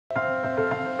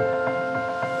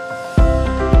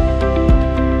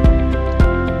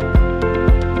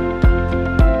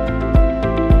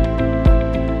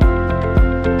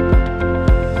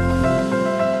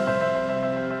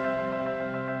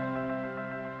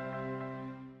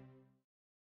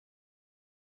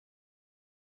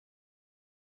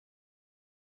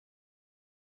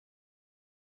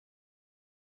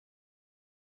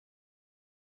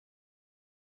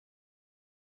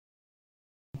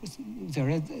there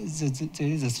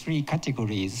is three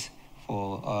categories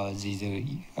for the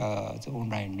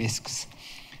online risks.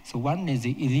 So one is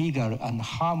the illegal and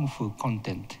harmful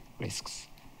content risks.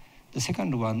 The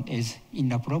second one is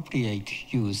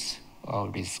inappropriate use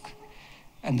risk.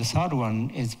 And the third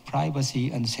one is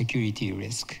privacy and security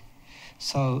risk.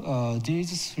 So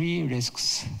these three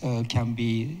risks can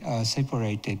be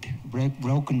separated,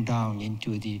 broken down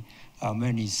into the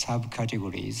many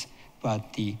subcategories.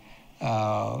 But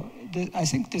I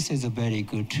think this is a very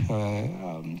good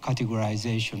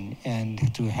categorization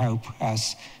and to help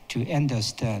us to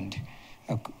understand,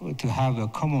 to have a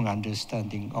common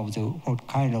understanding of what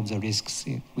kind of the risks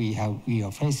we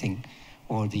are facing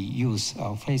or the youth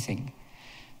are facing.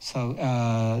 So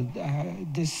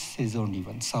this is only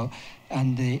one. So,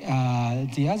 and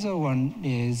the other one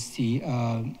is the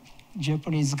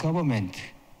Japanese government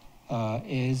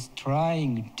is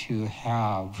trying to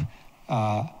have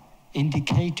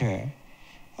indicator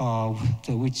of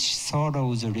which sort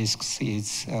of the risks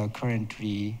is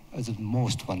currently the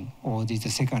most one, or the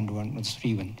second one, or the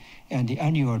three one, and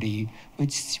annually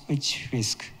which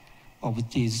risk of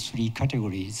these three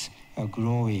categories are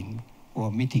growing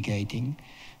or mitigating.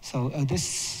 So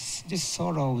this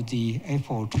sort of the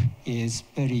effort is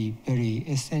very, very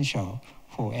essential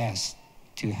for us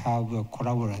to have a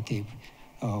collaborative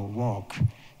work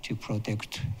to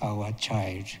protect our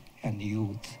child and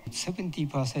youth.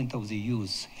 70% of the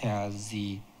youth has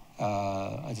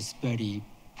this very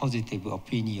positive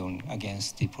opinion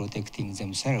against the protecting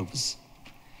themselves.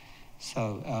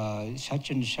 So such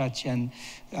and such, and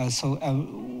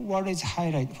what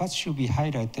should be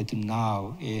highlighted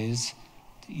now is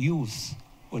youth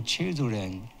or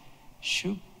children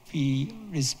should be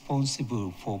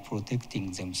responsible for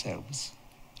protecting themselves.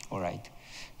 All right.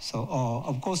 So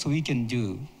of course we can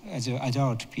do, as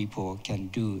adult people can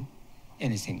do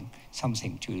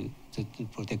something to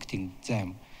protecting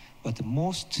them. But the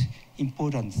most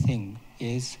important thing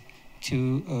is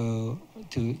to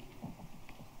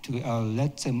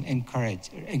let them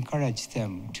encourage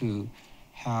them to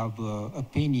have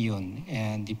opinion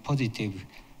and the positive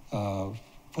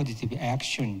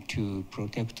action to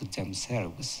protect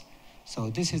themselves. So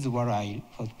this is what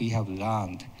we have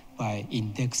learned by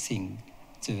indexing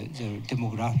the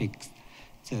demographics,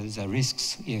 the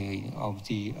risks of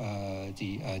the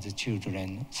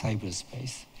children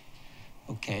cyberspace.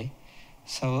 Okay,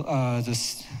 so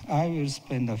I will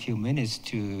spend a few minutes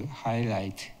to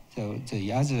highlight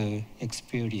the other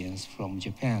experience from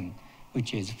Japan,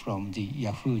 which is from the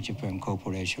Yahoo Japan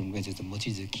Corporation, which is the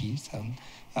Mochizuki-san,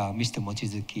 Mr.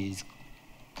 Mochizuki's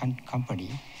company.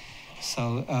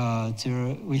 So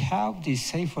we have the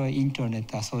Safer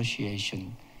Internet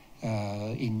Association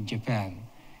in Japan,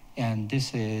 and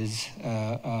this is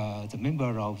the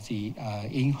member of the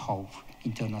INHOP,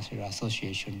 International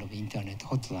Association of Internet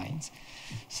Hotlines.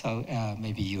 So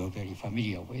maybe you are very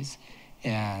familiar with.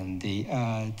 And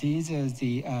these are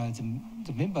the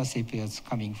membership is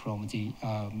coming from the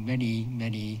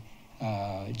many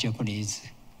Japanese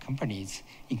companies,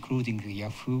 including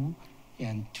Yahoo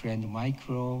and Trend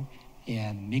Micro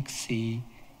and Mixi,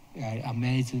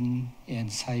 Amazon and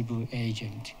Cyber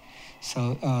Agent.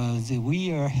 So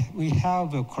we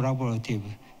have a collaborative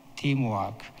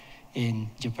teamwork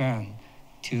in Japan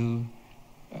to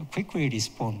quickly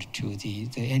respond to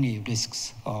any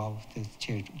risks of the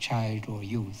child or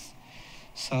youth.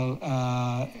 So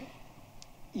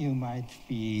you might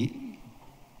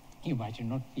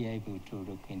not be able to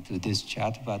look into this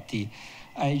chart, but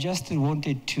I just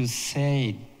wanted to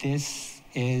say this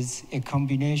is a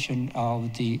combination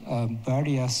of the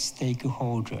various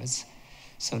stakeholders.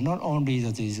 So not only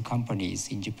these companies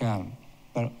in Japan,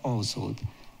 but also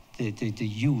the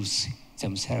youth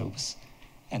themselves,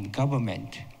 and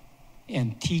government,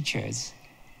 and teachers.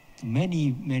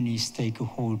 Many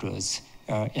stakeholders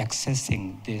are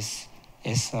accessing this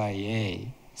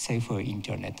SIA, Safer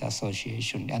Internet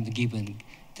Association, and given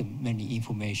the many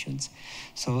informations.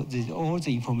 So all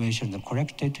the information are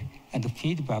collected and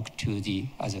feedback to the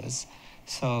others.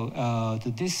 So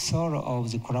this sort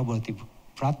of the collaborative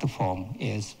platform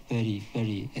is very,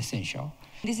 very essential.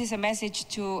 This is a message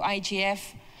to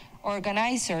IGF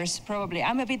organizers. Probably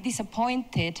I'm a bit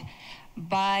disappointed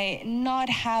by not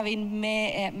having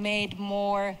made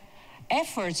more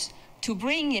efforts to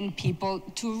bring in people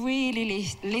to really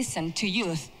listen to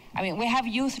youth. I mean, we have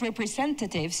youth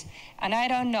representatives, and I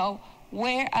don't know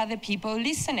where are the people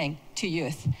listening to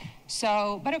youth.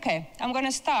 So, but okay, I'm going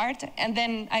to start, and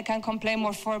then I can complain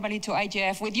more formally to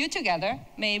IGF with you together,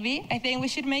 maybe. I think we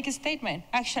should make a statement,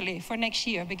 actually, for next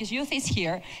year, because youth is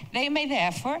here. They made the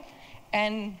effort,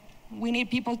 and we need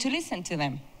people to listen to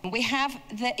them. We have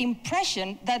the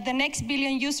impression that the next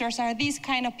billion users are these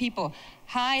kind of people,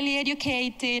 highly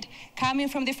educated, coming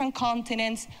from different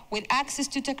continents, with access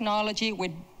to technology,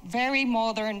 with very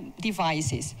modern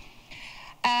devices.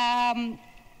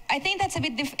 I think that's a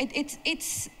bit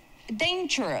it's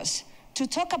dangerous to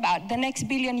talk about the next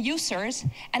billion users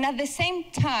and at the same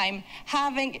time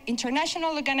having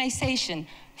international organization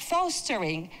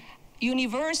fostering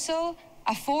universal,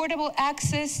 affordable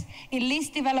access in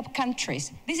least developed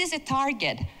countries. This is a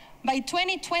target. By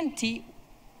 2020,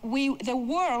 the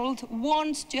world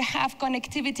wants to have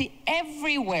connectivity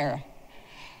everywhere.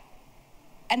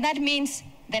 And that means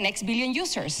the next billion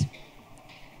users.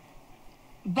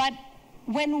 But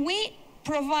when we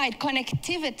provide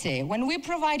connectivity, when we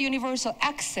provide universal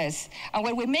access, and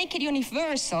when we make it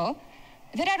universal,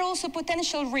 there are also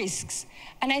potential risks.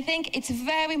 And I think it's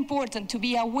very important to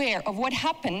be aware of what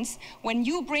happens when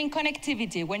you bring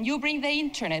connectivity, when you bring the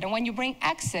internet, and when you bring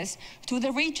access to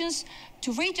the regions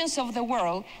of the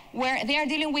world where they are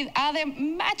dealing with other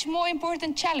much more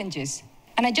important challenges.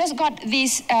 And I just got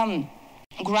this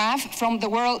graph from the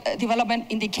World Development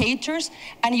Indicators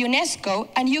and UNESCO,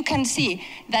 and you can see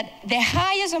that the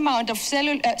highest amount of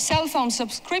cell phone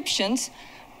subscriptions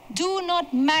do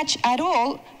not match at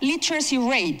all literacy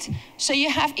rate. So you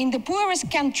have in the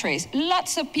poorest countries,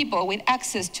 lots of people with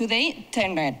access to the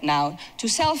internet now, to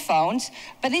cell phones,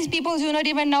 but these people do not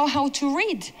even know how to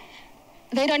read.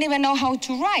 They don't even know how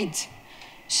to write.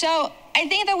 So I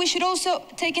think that we should also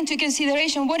take into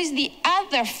consideration what is the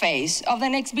other phase of the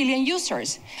next billion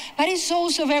users. But it's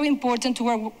also very important to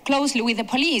work closely with the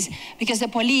police, because the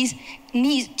police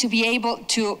needs to be able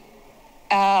to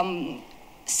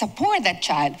support that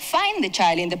child, find the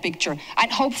child in the picture,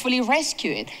 and hopefully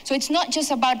rescue it. So it's not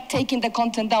just about taking the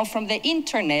content down from the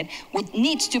internet, which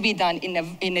needs to be done in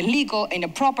a legal, in a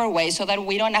proper way, so that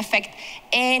we don't affect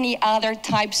any other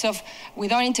types of, we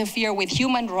don't interfere with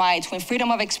human rights, with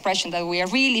freedom of expression, that we are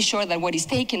really sure that what is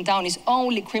taken down is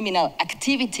only criminal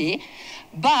activity,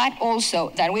 but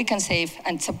also that we can save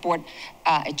and support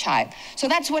a child. So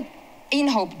that's what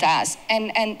InHope does,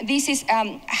 and this is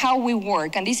how we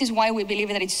work, and this is why we believe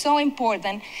that it's so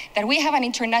important that we have an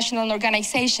international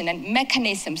organization and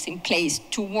mechanisms in place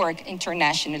to work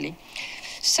internationally.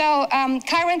 So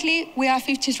currently we have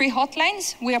 53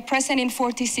 hotlines. We are present in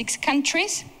 46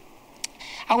 countries.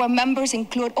 Our members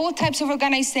include all types of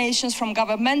organizations, from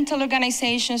governmental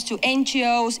organizations to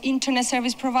NGOs, internet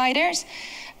service providers.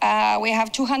 We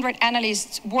have 200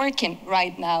 analysts working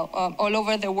right now all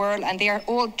over the world, and they are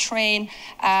all trained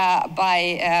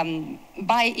by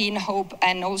InHope,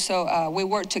 and also we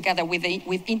work together with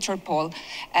Interpol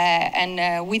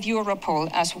and with Europol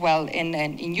as well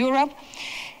in Europe.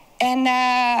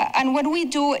 And what we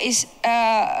do is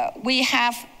we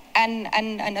have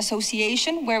an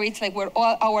association where it's like where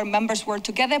all our members work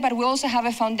together, but we also have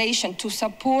a foundation to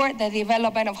support the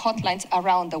development of hotlines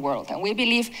around the world. And we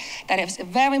believe that it's a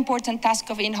very important task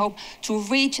of InHope to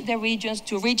reach the regions,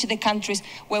 to reach the countries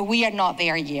where we are not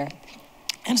there yet.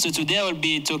 And so today I will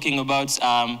be talking about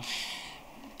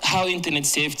how internet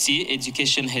safety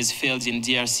education has failed in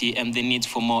DRC and the need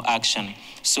for more action.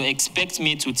 So expect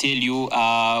me to tell you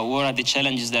what are the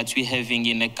challenges that we're having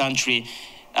in a country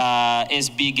as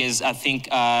big as, I think,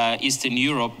 Eastern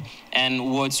Europe,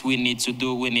 and what we need to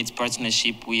do. We need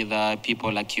partnership with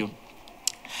people like you.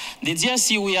 The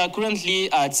DRC, we are currently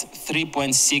at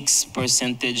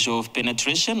 3.6% of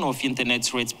penetration, of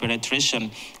internet rate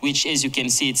penetration, which, as you can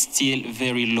see, it's still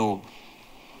very low.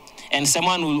 And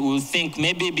someone will think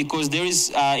maybe because there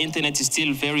is internet is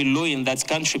still very low in that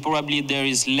country, probably there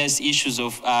is less issues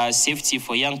of safety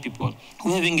for young people.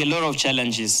 We're having a lot of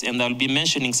challenges, and I'll be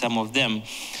mentioning some of them.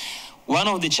 One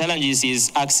of the challenges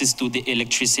is access to the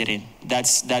electricity.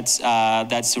 That's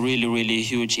really, really a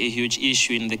huge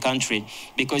issue in the country,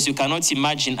 because you cannot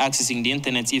imagine accessing the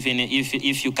internet even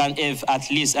if you can't have at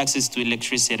least access to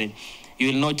electricity.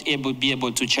 You will not be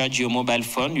able to charge your mobile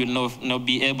phone. You will not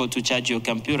be able to charge your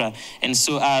computer. And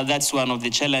so that's one of the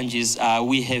challenges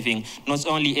we're having, not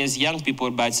only as young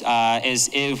people, but as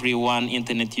everyone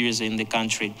internet user in the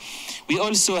country. We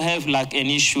also have like an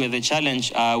issue with a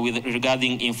challenge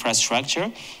regarding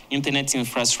infrastructure. Internet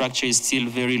infrastructure is still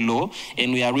very low,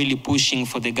 and we are really pushing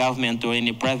for the government or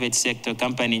any private sector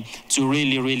company to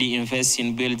really invest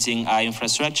in building our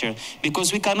infrastructure,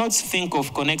 because we cannot think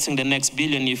of connecting the next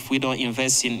billion if we don't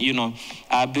invest in,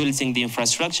 building the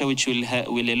infrastructure, which will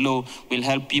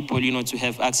help people, to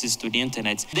have access to the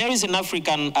internet. There is an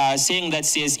African saying that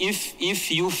says,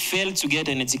 if you fail to get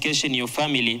an education in your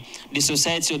family, the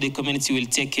society or the community will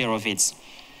take care of it.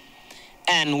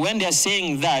 And when they're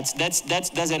saying that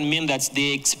doesn't mean that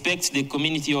they expect the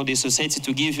community or the society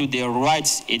to give you the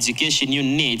right education you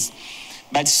need.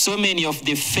 But so many of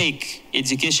the fake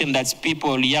education that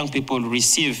young people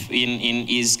receive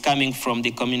is coming from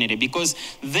the community, because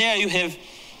there you have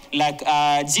like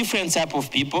different type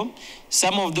of people.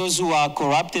 Some of those who are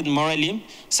corrupted morally,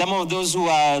 some of those who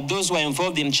are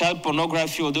involved in child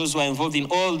pornography, or those who are involved in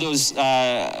all those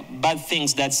bad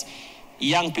things that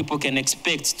young people can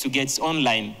expect to get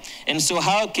online. And so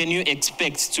how can you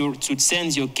expect to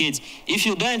send your kids, if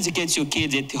you don't educate your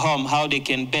kids at home how they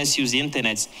can best use the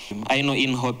internet? I know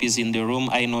InHope is in the room,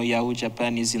 I know Yahoo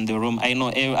Japan is in the room, I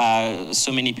know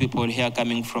so many people here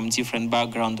coming from different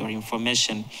background or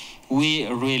information. We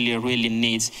really, really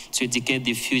need to educate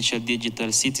the future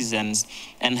digital citizens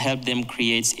and help them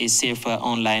create a safer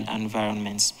online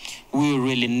environment. We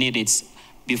really need it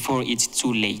before it's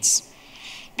too late.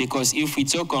 Because if we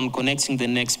talk on connecting the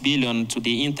next billion to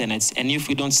the internet, and if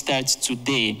we don't start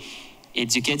today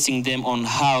educating them on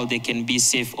how they can be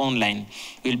safe online,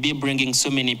 we'll be bringing so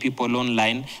many people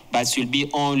online, but we'll be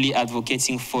only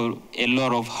advocating for a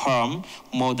lot of harm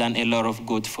more than a lot of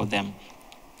good for them.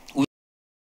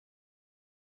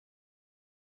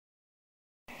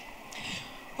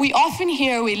 We often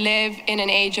hear we live in an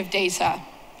age of data.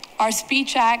 Our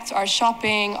speech acts, our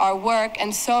shopping, our work,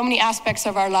 and so many aspects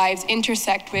of our lives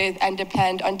intersect with and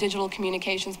depend on digital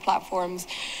communications platforms,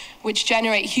 which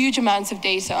generate huge amounts of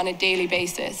data on a daily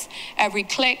basis. Every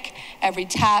click, every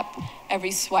tap,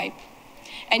 every swipe.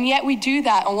 And yet we do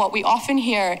that on what we often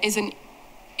hear is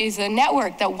a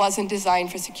network that wasn't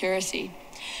designed for security.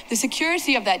 The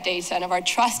security of that data and of our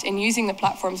trust in using the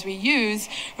platforms we use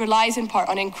relies in part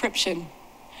on encryption,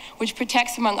 which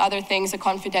protects, among other things, the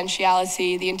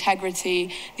confidentiality, the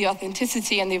integrity, the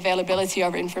authenticity, and the availability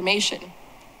of our information.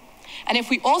 And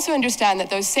if we also understand that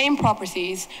those same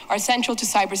properties are central to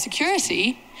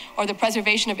cybersecurity, or the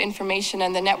preservation of information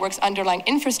and the network's underlying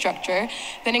infrastructure,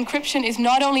 then encryption is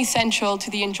not only central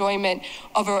to the enjoyment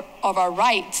of our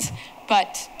rights,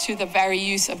 but to the very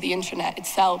use of the internet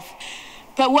itself.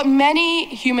 But what many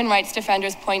human rights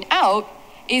defenders point out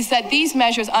is that these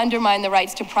measures undermine the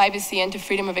rights to privacy and to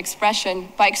freedom of expression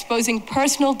by exposing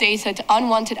personal data to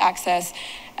unwanted access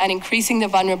and increasing the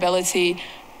vulnerability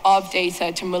of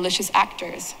data to malicious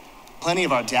actors. Plenty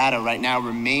of our data right now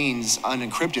remains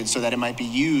unencrypted so that it might be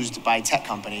used by tech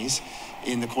companies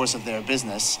in the course of their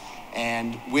business.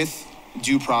 And with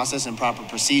due process and proper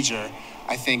procedure,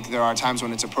 I think there are times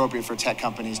when it's appropriate for tech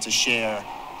companies to share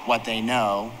what they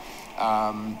know,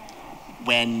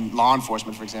 when law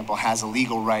enforcement, for example, has a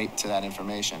legal right to that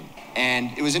information. And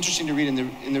it was interesting to read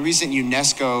in the recent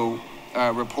UNESCO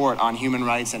report on human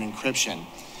rights and encryption.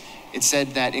 It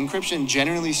said that encryption,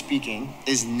 generally speaking,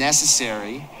 is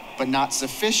necessary but not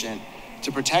sufficient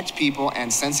to protect people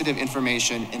and sensitive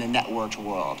information in a networked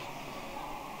world.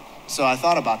 So I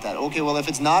thought about that. Okay, well, if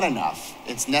it's not enough,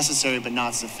 it's necessary but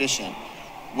not sufficient,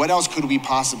 what else could we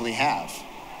possibly have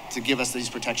to give us these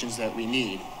protections that we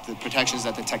need, the protections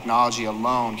that the technology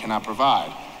alone cannot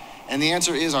provide? And the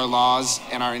answer is our laws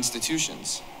and our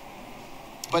institutions.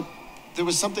 But there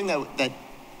was something that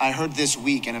I heard this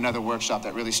week in another workshop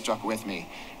that really struck with me,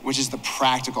 which is the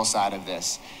practical side of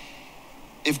this.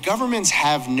 If governments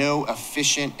have no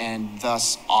efficient and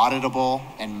thus auditable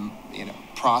and a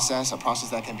process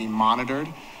that can be monitored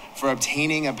for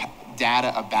obtaining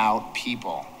data about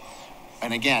people,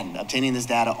 and again, obtaining this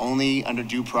data only under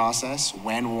due process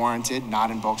when warranted, not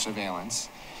in bulk surveillance.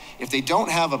 If they don't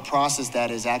have a process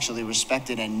that is actually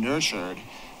respected and nurtured,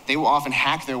 they will often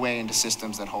hack their way into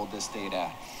systems that hold this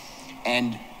data.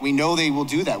 And we know they will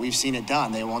do that. We've seen it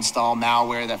done. They will install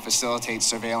malware that facilitates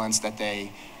surveillance that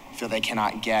they feel they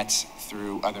cannot get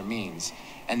through other means.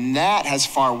 And that has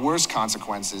far worse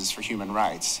consequences for human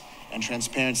rights. And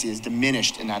transparency is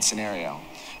diminished in that scenario.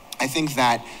 I think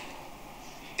that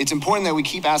it's important that we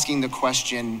keep asking the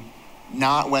question,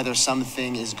 not whether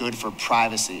something is good for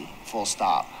privacy, full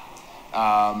stop.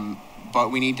 But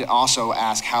we need to also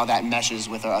ask how that meshes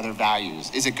with our other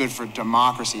values. Is it good for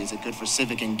democracy? Is it good for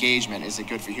civic engagement? Is it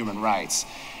good for human rights?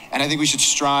 And I think we should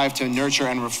strive to nurture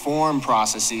and reform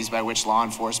processes by which law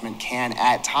enforcement can,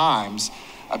 at times,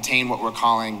 obtain what we're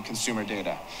calling consumer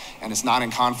data. And it's not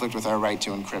in conflict with our right to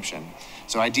encryption.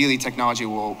 So ideally, technology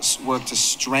will work to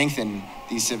strengthen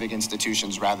these civic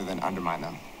institutions rather than undermine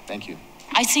them. Thank you.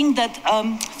 I think that,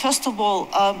 first of all,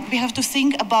 we have to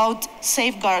think about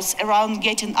safeguards around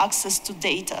getting access to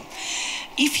data.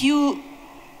 If you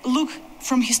look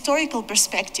from historical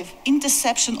perspective,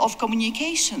 interception of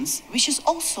communications, which is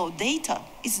also data,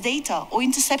 or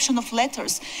interception of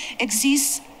letters,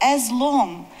 exists as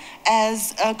long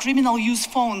as criminals use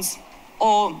phones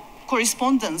or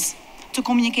correspondence to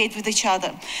communicate with each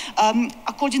other.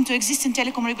 According to existing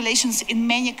telecom regulations in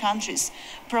many countries,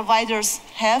 providers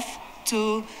have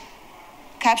to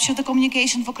capture the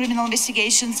communication for criminal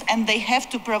investigations, and they have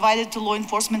to provide it to law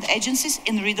enforcement agencies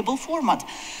in readable format.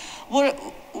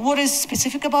 What is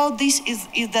specific about this is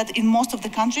that in most of the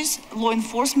countries, law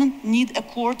enforcement need a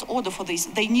court order for this.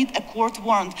 They need a court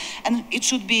warrant, and it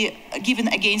should be given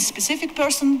against specific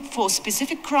person for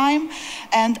specific crime.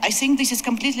 And I think this is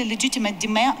completely legitimate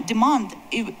demand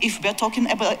if we're talking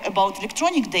about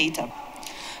electronic data.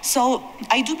 So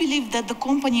I do believe that the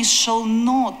companies shall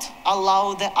not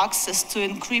allow the access to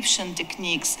encryption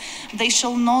techniques. They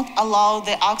shall not allow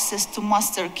the access to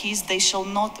master keys. They shall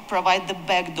not provide the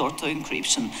backdoor to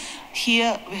encryption.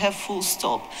 Here we have full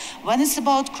stop. When it's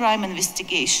about crime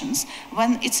investigations,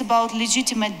 when it's about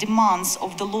legitimate demands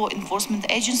of the law enforcement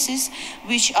agencies,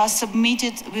 which are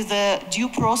submitted with a due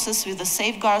process, with the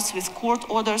safeguards, with court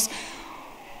orders,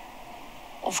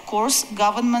 of course,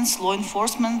 governments, law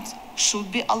enforcement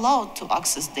should be allowed to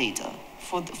access data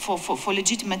for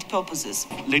legitimate purposes.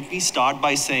 Let me start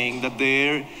by saying that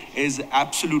there is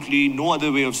absolutely no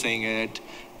other way of saying it,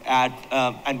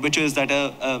 and which is that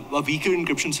a weaker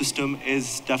encryption system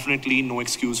is definitely no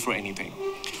excuse for anything.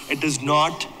 It does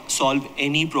not solve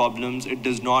any problems. It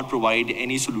does not provide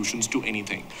any solutions to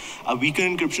anything. A weaker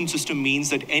encryption system means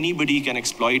that anybody can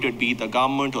exploit it, be it the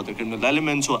government or the criminal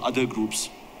elements or other groups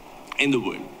in the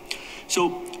world.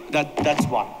 So that's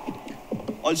one.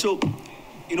 Also,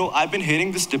 you know, I've been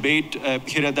hearing this debate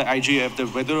here at the IGF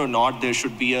that whether or not there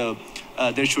should be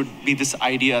this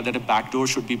idea that a backdoor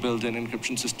should be built in an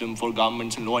encryption system for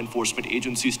governments and law enforcement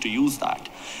agencies to use that.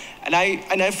 And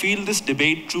I feel this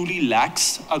debate truly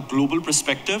lacks a global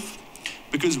perspective,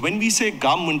 because when we say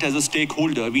government as a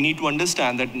stakeholder, we need to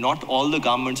understand that not all the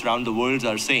governments around the world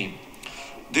are same.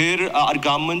 There are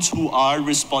governments who are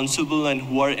responsible and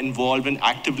who are involved in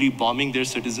actively bombing their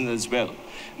citizens as well.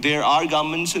 There are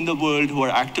governments in the world who are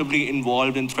actively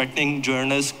involved in threatening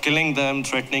journalists, killing them,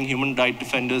 threatening human rights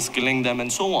defenders, killing them,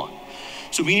 and so on.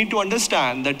 So we need to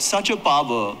understand that such a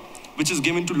power which is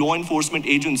given to law enforcement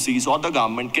agencies or the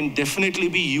government can definitely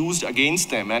be used against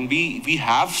them. And we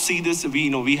have seen this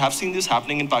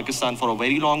happening in Pakistan for a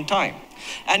very long time.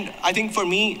 And I think for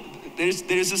me, there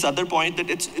is this other point that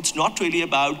it's not really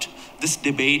about this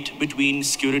debate between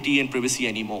security and privacy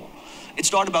anymore.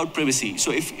 It's not about privacy.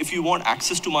 So if you want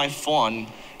access to my phone,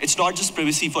 it's not just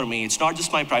privacy for me. It's not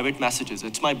just my private messages.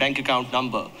 It's my bank account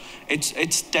number.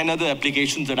 It's 10 other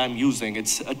applications that I'm using.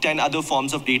 It's 10 other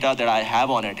forms of data that I have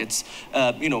on it. It's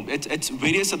it's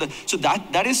various other. So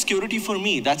that is security for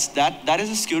me. That is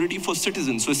a security for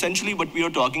citizens. So essentially, what we are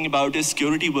talking about is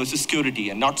security versus security,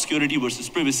 and not security versus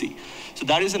privacy. So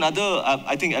that is another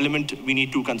I think element we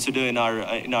need to consider in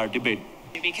our debate.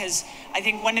 Because I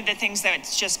think one of the things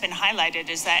that's just been highlighted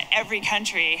is that every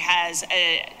country has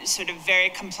a sort of very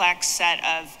complex set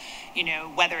of,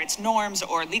 whether it's norms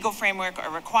or legal framework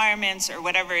or requirements or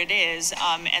whatever it is.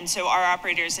 And so our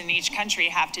operators in each country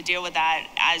have to deal with that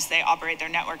as they operate their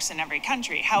networks in every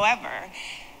country. However,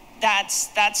 that's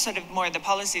sort of more the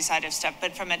policy side of stuff.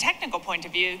 But from a technical point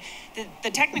of view, the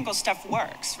technical stuff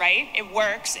works, right? It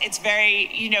works. It's very,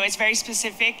 it's very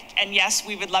specific. And yes,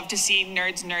 we would love to see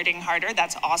nerds nerding harder.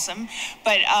 That's awesome.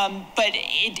 But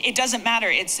it doesn't matter.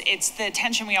 It's the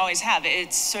tension we always have.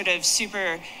 It's sort of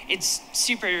super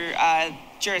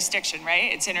jurisdiction,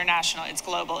 right? It's international, it's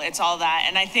global, it's all that.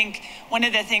 And I think one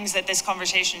of the things that this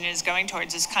conversation is going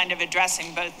towards is kind of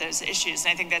addressing both those issues.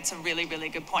 And I think that's a really, really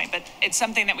good point. But it's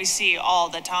something that we see all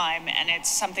the time. And it's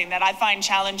something that I find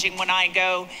challenging when I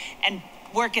go and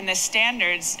work in the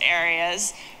standards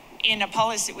areas in a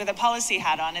policy, with a policy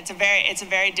hat on. It's a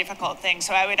very difficult thing.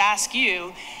 So I would ask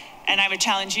you, and I would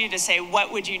challenge you to say,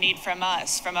 what would you need from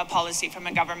us, from a policy, from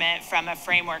a government, from a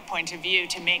framework point of view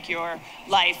to make your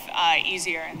life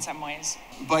easier in some ways?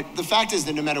 But the fact is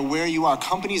that no matter where you are,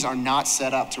 companies are not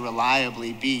set up to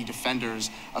reliably be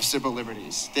defenders of civil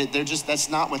liberties. That's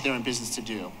not what they're in business to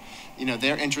do.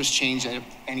 Their interests change at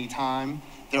any time.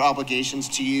 Their obligations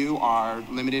to you are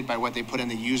limited by what they put in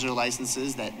the user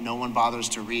licenses that no one bothers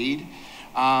to read.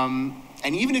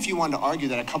 And even if you wanted to argue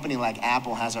that a company like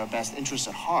Apple has our best interests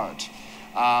at heart,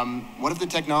 what if the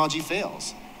technology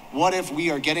fails? What if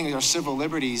we are getting our civil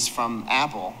liberties from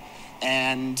Apple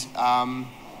and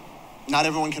not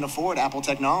everyone can afford Apple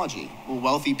technology? Well,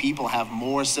 wealthy people have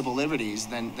more civil liberties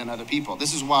than other people.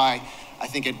 This is why I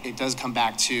think it does come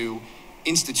back to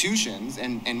institutions,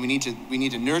 and we need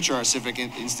to nurture our civic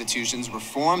institutions,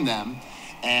 reform them,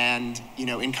 and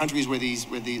in countries where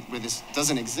this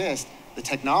doesn't exist, the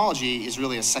technology is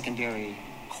really a secondary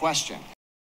question.